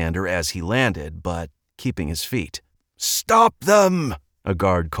bystander as he landed, but keeping his feet. "Stop them!" a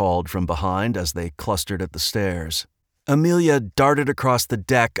guard called from behind as they clustered at the stairs. Amelia darted across the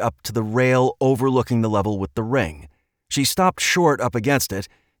deck up to the rail overlooking the level with the ring. She stopped short up against it,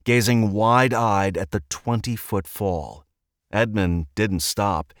 gazing wide-eyed at the 20-foot fall. Edmund didn't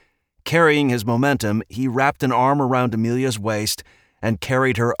stop. Carrying his momentum, he wrapped an arm around Amelia's waist and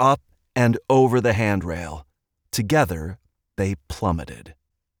carried her up and over the handrail. Together, they plummeted.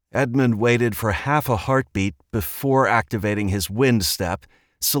 Edmund waited for half a heartbeat before activating his wind step,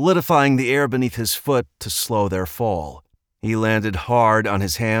 solidifying the air beneath his foot to slow their fall. He landed hard on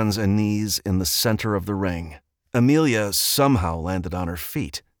his hands and knees in the center of the ring. Amelia somehow landed on her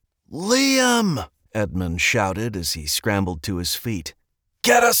feet. "Liam!" Edmund shouted as he scrambled to his feet.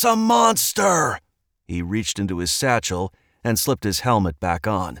 "Get us a monster!" He reached into his satchel and slipped his helmet back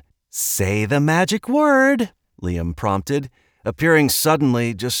on. "Say the magic word," Liam prompted, appearing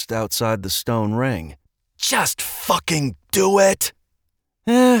suddenly just outside the stone ring. "Just fucking do it!"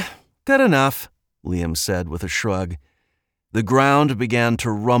 Good enough," Liam said with a shrug. The ground began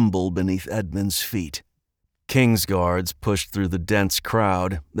to rumble beneath Edmund's feet. Kingsguards pushed through the dense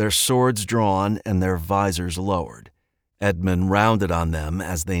crowd, their swords drawn and their visors lowered. Edmund rounded on them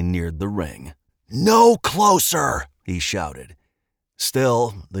as they neared the ring. "No closer!" he shouted.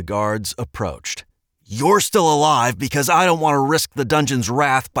 Still, the guards approached. "You're still alive because I don't want to risk the dungeon's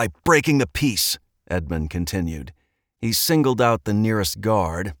wrath by breaking the peace," Edmund continued. He singled out the nearest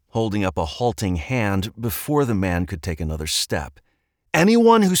guard, holding up a halting hand before the man could take another step.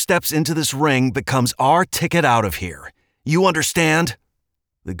 "Anyone who steps into this ring becomes our ticket out of here. You understand?"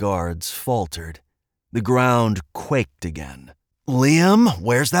 The guards faltered. The ground quaked again. "Liam,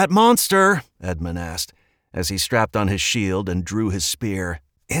 where's that monster?" Edmund asked, as he strapped on his shield and drew his spear.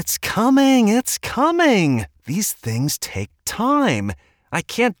 It's coming. These things take time. I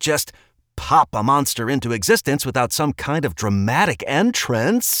can't just pop a monster into existence without some kind of dramatic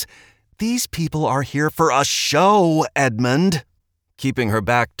entrance. These people are here for a show, Edmund." Keeping her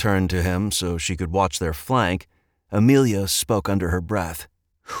back turned to him so she could watch their flank, Amelia spoke under her breath.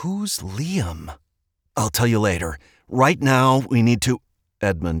 "Who's Liam?" "I'll tell you later. Right now, we need to—"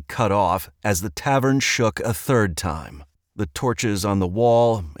 Edmund cut off as the tavern shook a third time. The torches on the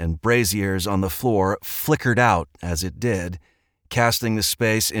wall and braziers on the floor flickered out as it did, casting the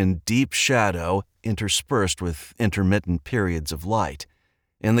space in deep shadow interspersed with intermittent periods of light.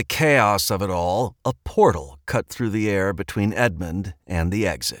 In the chaos of it all, a portal cut through the air between Edmund and the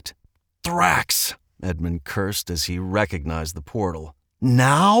exit. "Thrax!" Edmund cursed as he recognized the portal.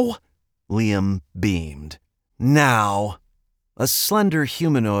 "Now?" Liam beamed. "Now." A slender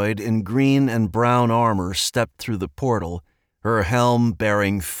humanoid in green and brown armor stepped through the portal, her helm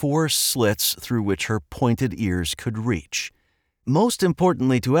bearing 4 slits through which her pointed ears could reach. Most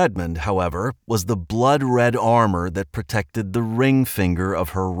importantly to Edmund, however, was the blood-red armor that protected the ring finger of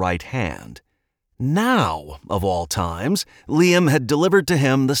her right hand. Now, of all times, Liam had delivered to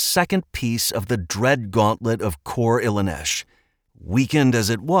him the second piece of the dread gauntlet of Cor Ilanesh. Weakened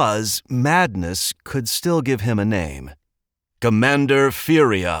as it was, madness could still give him a name. "Commander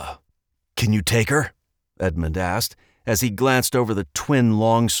Furia." "Can you take her?" Edmund asked, as he glanced over the twin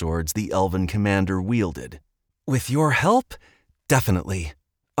longswords the elven commander wielded. "With your help? Definitely.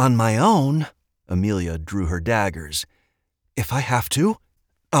 On my own," Amelia drew her daggers. "If I have to,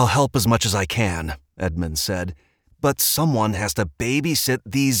 I'll help as much as I can," Edmund said. "But someone has to babysit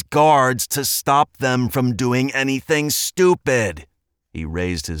these guards to stop them from doing anything stupid." He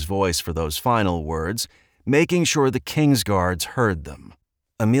raised his voice for those final words, making sure the Kingsguards heard them.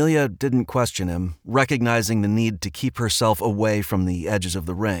 Amelia didn't question him, recognizing the need to keep herself away from the edges of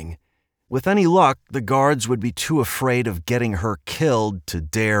the ring. With any luck, the guards would be too afraid of getting her killed to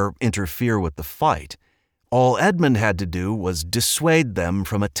dare interfere with the fight. All Edmund had to do was dissuade them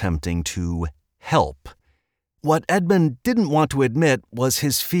from attempting to help. What Edmund didn't want to admit was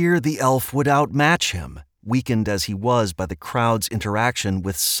his fear the elf would outmatch him, weakened as he was by the crowd's interaction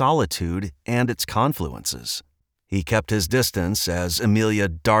with solitude and its confluences. He kept his distance as Amelia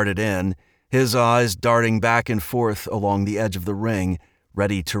darted in, his eyes darting back and forth along the edge of the ring,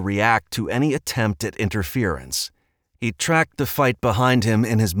 ready to react to any attempt at interference. He tracked the fight behind him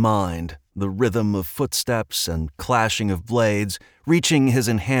in his mind, the rhythm of footsteps and clashing of blades reaching his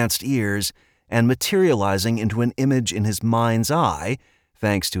enhanced ears and materializing into an image in his mind's eye,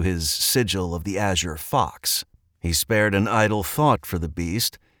 thanks to his sigil of the Azure Fox. He spared an idle thought for the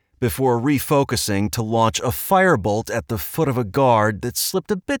beast, before refocusing to launch a firebolt at the foot of a guard that slipped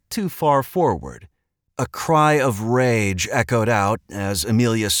a bit too far forward. A cry of rage echoed out as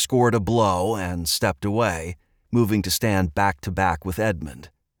Amelia scored a blow and stepped away, moving to stand back-to-back with Edmund.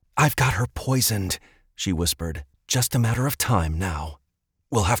 "I've got her poisoned," she whispered. "Just a matter of time now."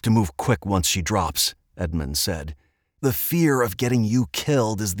 "We'll have to move quick once she drops," Edmund said. "The fear of getting you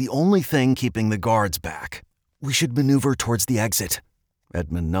killed is the only thing keeping the guards back. We should maneuver towards the exit."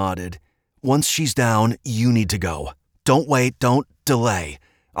 Edmund nodded. "Once she's down, you need to go. Don't wait, don't delay.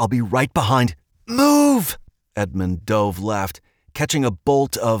 I'll be right behind—" "Move!" Edmund dove left, catching a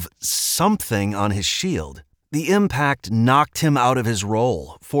bolt of something on his shield. The impact knocked him out of his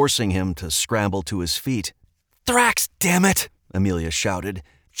roll, forcing him to scramble to his feet. "Thrax, damn it!" Amelia shouted.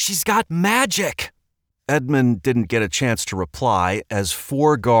 "She's got magic!" Edmund didn't get a chance to reply as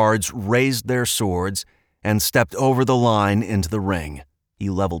 4 guards raised their swords and stepped over the line into the ring. He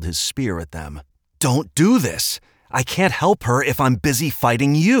leveled his spear at them. "Don't do this! I can't help her if I'm busy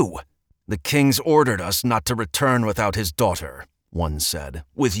fighting you!" "The king's ordered us not to return without his daughter," one said.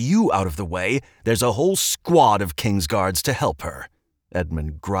 "With you out of the way, there's a whole squad of king's guards to help her."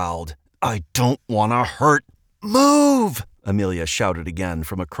 Edmund growled. "I don't want to hurt—" "Move!" Amelia shouted again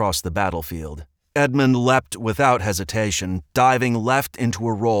from across the battlefield. Edmund leapt without hesitation, diving left into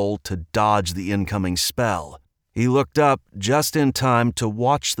a roll to dodge the incoming spell. He looked up just in time to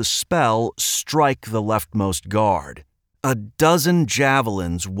watch the spell strike the leftmost guard. A dozen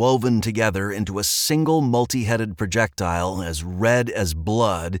javelins woven together into a single multi-headed projectile as red as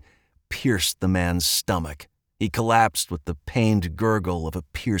blood pierced the man's stomach. He collapsed with the pained gurgle of a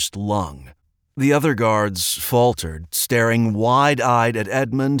pierced lung. The other guards faltered, staring wide-eyed at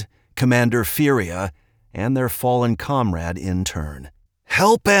Edmund, Commander Furia, and their fallen comrade in turn.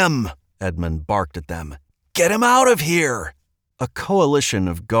 "Help him!" Edmund barked at them. "Get him out of here!" A coalition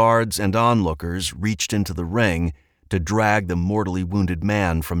of guards and onlookers reached into the ring to drag the mortally wounded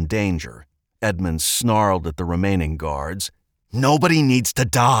man from danger. Edmund snarled at the remaining guards. "Nobody needs to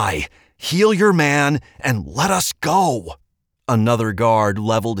die! Heal your man and let us go!" Another guard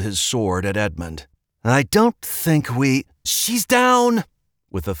leveled his sword at Edmund. "I don't think we—" "She's down!"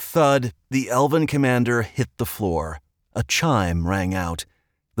 With a thud, the elven commander hit the floor. A chime rang out.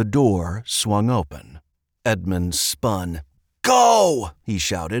 The door swung open. Edmund spun. "Go!" he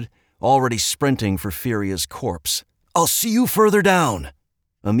shouted, already sprinting for Furia's corpse. "I'll see you further down."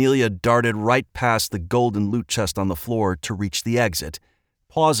 Amelia darted right past the golden loot chest on the floor to reach the exit,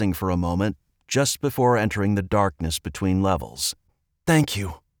 pausing for a moment just before entering the darkness between levels. "Thank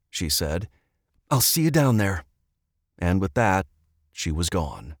you," she said. "I'll see you down there." And with that, she was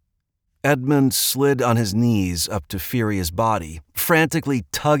gone. Edmund slid on his knees up to Furia's body, frantically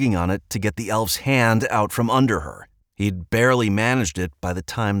tugging on it to get the elf's hand out from under her. He'd barely managed it by the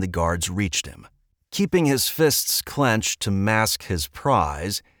time the guards reached him. Keeping his fists clenched to mask his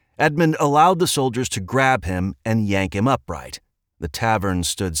prize, Edmund allowed the soldiers to grab him and yank him upright. The tavern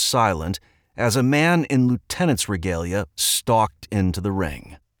stood silent as a man in lieutenant's regalia stalked into the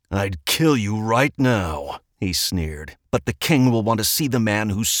ring. "I'd kill you right now," he sneered, "but the king will want to see the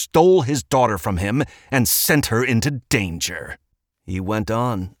man who stole his daughter from him and sent her into danger." He went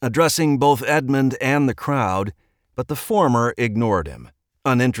on, addressing both Edmund and the crowd, but the former ignored him.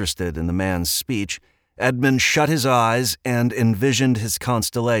 Uninterested in the man's speech, Edmund shut his eyes and envisioned his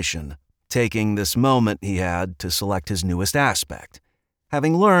constellation, taking this moment he had to select his newest aspect.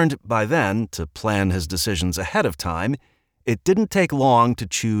 Having learned, by then, to plan his decisions ahead of time, it didn't take long to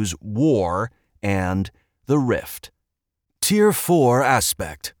choose War and the Rift. Tier 4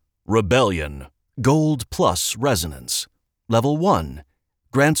 aspect. Rebellion. Gold plus resonance. Level 1.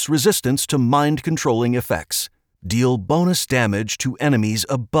 Grants resistance to mind-controlling effects. Deal bonus damage to enemies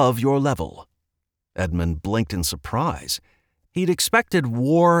above your level. Edmund blinked in surprise. He'd expected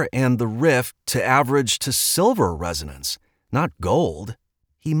War and the Rift to average to silver resonance, not gold.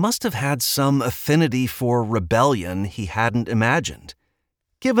 He must have had some affinity for rebellion he hadn't imagined.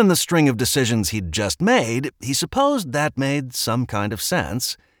 Given the string of decisions he'd just made, he supposed that made some kind of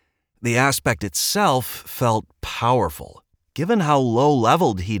sense. The aspect itself felt powerful. Given how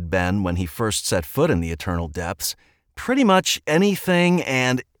low-leveled he'd been when he first set foot in the Eternal Depths, pretty much anything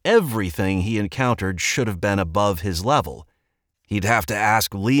and everything he encountered should have been above his level. He'd have to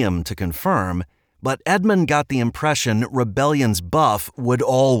ask Liam to confirm, but Edmund got the impression Rebellion's buff would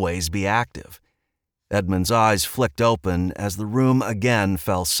always be active. Edmund's eyes flicked open as the room again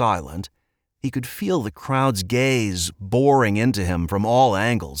fell silent. He could feel the crowd's gaze boring into him from all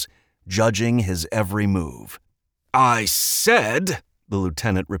angles, judging his every move. "I said," the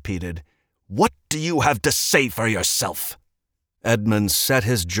lieutenant repeated, "what do you have to say for yourself?" Edmund set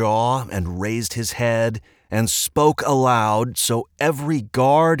his jaw and raised his head and spoke aloud so every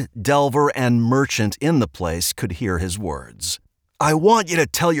guard, delver, and merchant in the place could hear his words. "I want you to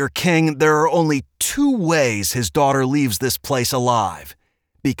tell your king there are only 2 ways his daughter leaves this place alive.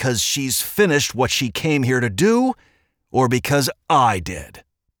 Because she's finished what she came here to do, or because I did."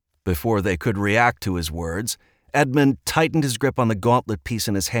 Before they could react to his words, Edmund tightened his grip on the gauntlet piece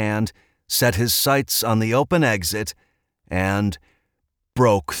in his hand, set his sights on the open exit, and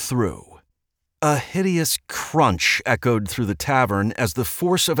broke through. A hideous crunch echoed through the tavern as the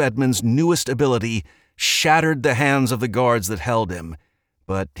force of Edmund's newest ability shattered the hands of the guards that held him,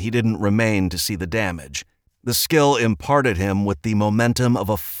 but he didn't remain to see the damage. The skill imparted him with the momentum of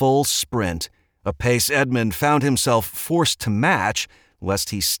a full sprint, a pace Edmund found himself forced to match lest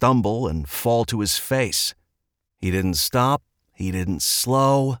he stumble and fall to his face. He didn't stop, he didn't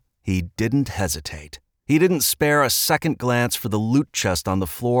slow, he didn't hesitate. He didn't spare a second glance for the loot chest on the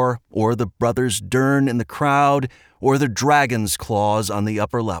floor, or the brothers Dern in the crowd, or the dragon's claws on the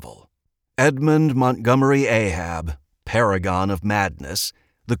upper level. Edmund Montgomery Ahab, paragon of madness,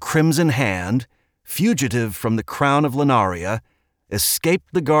 the Crimson Hand, fugitive from the crown of Lenaria,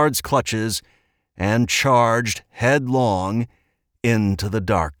 escaped the guards' clutches and charged headlong into the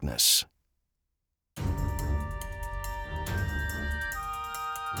darkness.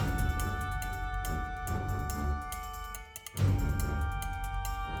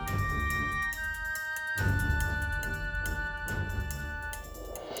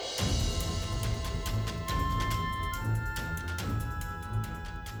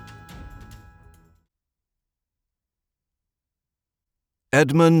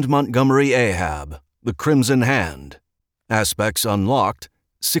 Edmund Montgomery Ahab, the Crimson Hand. Aspects unlocked,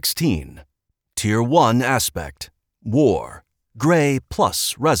 16. Tier 1 aspect, War, Gray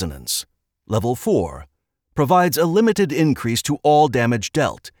plus Resonance. Level 4. Provides a limited increase to all damage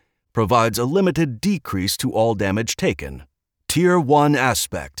dealt. Provides a limited decrease to all damage taken. Tier 1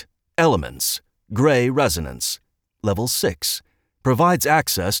 aspect, Elements, Gray Resonance. Level 6. Provides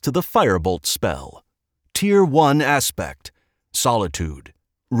access to the Firebolt spell. Tier 1 aspect, Solitude,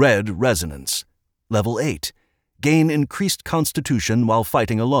 Red Resonance. Level 8. Gain increased constitution while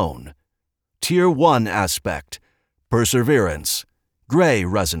fighting alone. Tier 1 aspect, Perseverance, Gray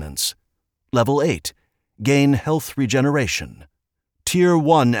Resonance. Level 8. Gain health regeneration. Tier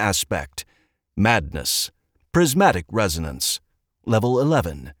 1 aspect, Madness, Prismatic Resonance. Level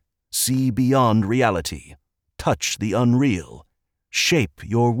 11. See beyond reality. Touch the unreal. Shape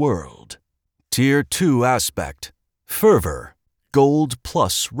your world. Tier 2 aspect, Fervor, Gold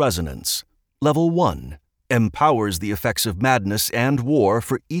plus Resonance. Level 1. Empowers the effects of madness and war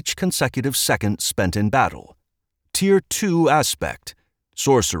for each consecutive second spent in battle. Tier 2 aspect,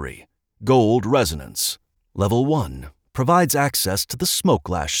 Sorcery, Gold Resonance. Level 1. Provides access to the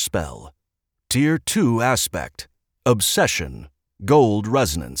Smokelash spell. Tier 2 aspect, Obsession, Gold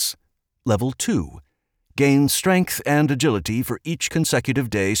Resonance. Level 2. Gain strength and agility for each consecutive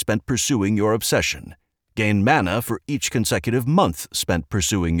day spent pursuing your obsession. Gain mana for each consecutive month spent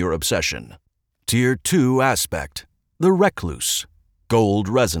pursuing your obsession. Tier 2 aspect, the Recluse, Gold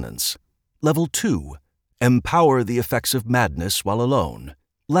Resonance. Level 2. Empower the effects of madness while alone.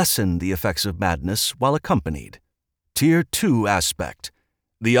 Lessen the effects of madness while accompanied. Tier 2 aspect,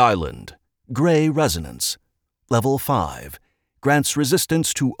 the Island, Gray Resonance. Level 5. Grants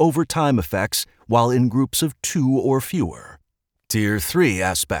resistance to overtime effects while in groups of 2 or fewer. Tier 3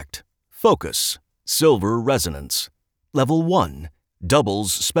 aspect, Focus, Silver Resonance. Level 1.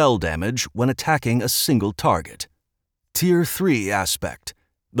 Doubles spell damage when attacking a single target. Tier 3 aspect,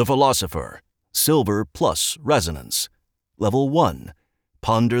 the Philosopher, Silver plus Resonance. Level 1.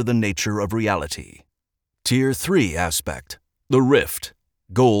 Ponder the nature of reality. Tier 3 aspect, the Rift,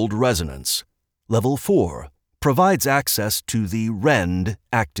 Gold Resonance. Level 4. Provides access to the Rend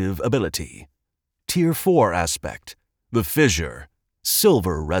active ability. Tier 4 aspect, the Fissure,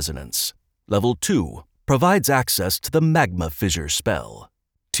 Silver Resonance. Level 2. Provides access to the Magma Fissure spell.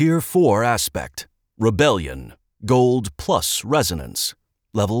 Tier 4 aspect, Rebellion, Gold plus Resonance.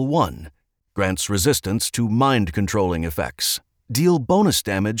 Level 1. Grants resistance to mind-controlling effects. Deal bonus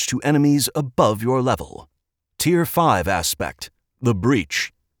damage to enemies above your level. Tier 5 aspect, the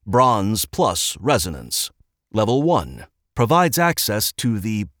Breach, Bronze plus Resonance. Level 1. Provides access to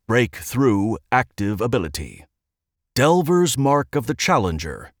the Breakthrough active ability. Delver's Mark of the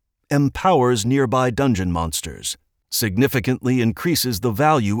Challenger. Empowers nearby dungeon monsters. Significantly increases the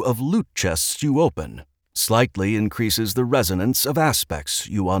value of loot chests you open. Slightly increases the resonance of aspects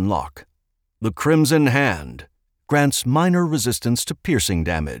you unlock. The Crimson Hand. Grants minor resistance to piercing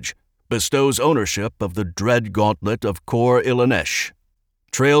damage. Bestows ownership of the Dread Gauntlet of Kor Ilanesh.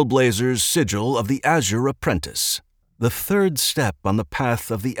 Trailblazer's Sigil of the Azure Apprentice. The third step on the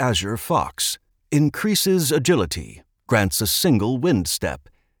path of the Azure Fox. Increases agility. Grants a single wind step.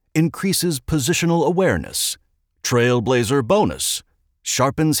 Increases positional awareness. Trailblazer bonus.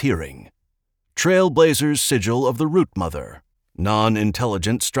 Sharpens hearing. Trailblazer's Sigil of the Root Mother.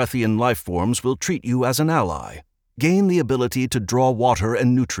 Non-intelligent Strethian lifeforms will treat you as an ally. Gain the ability to draw water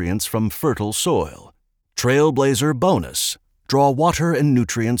and nutrients from fertile soil. Trailblazer bonus. Draw water and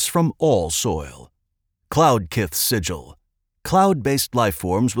nutrients from all soil. Cloudkith Sigil. Cloud-based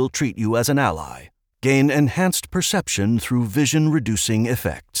lifeforms will treat you as an ally. Gain enhanced perception through vision-reducing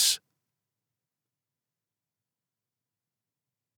effects.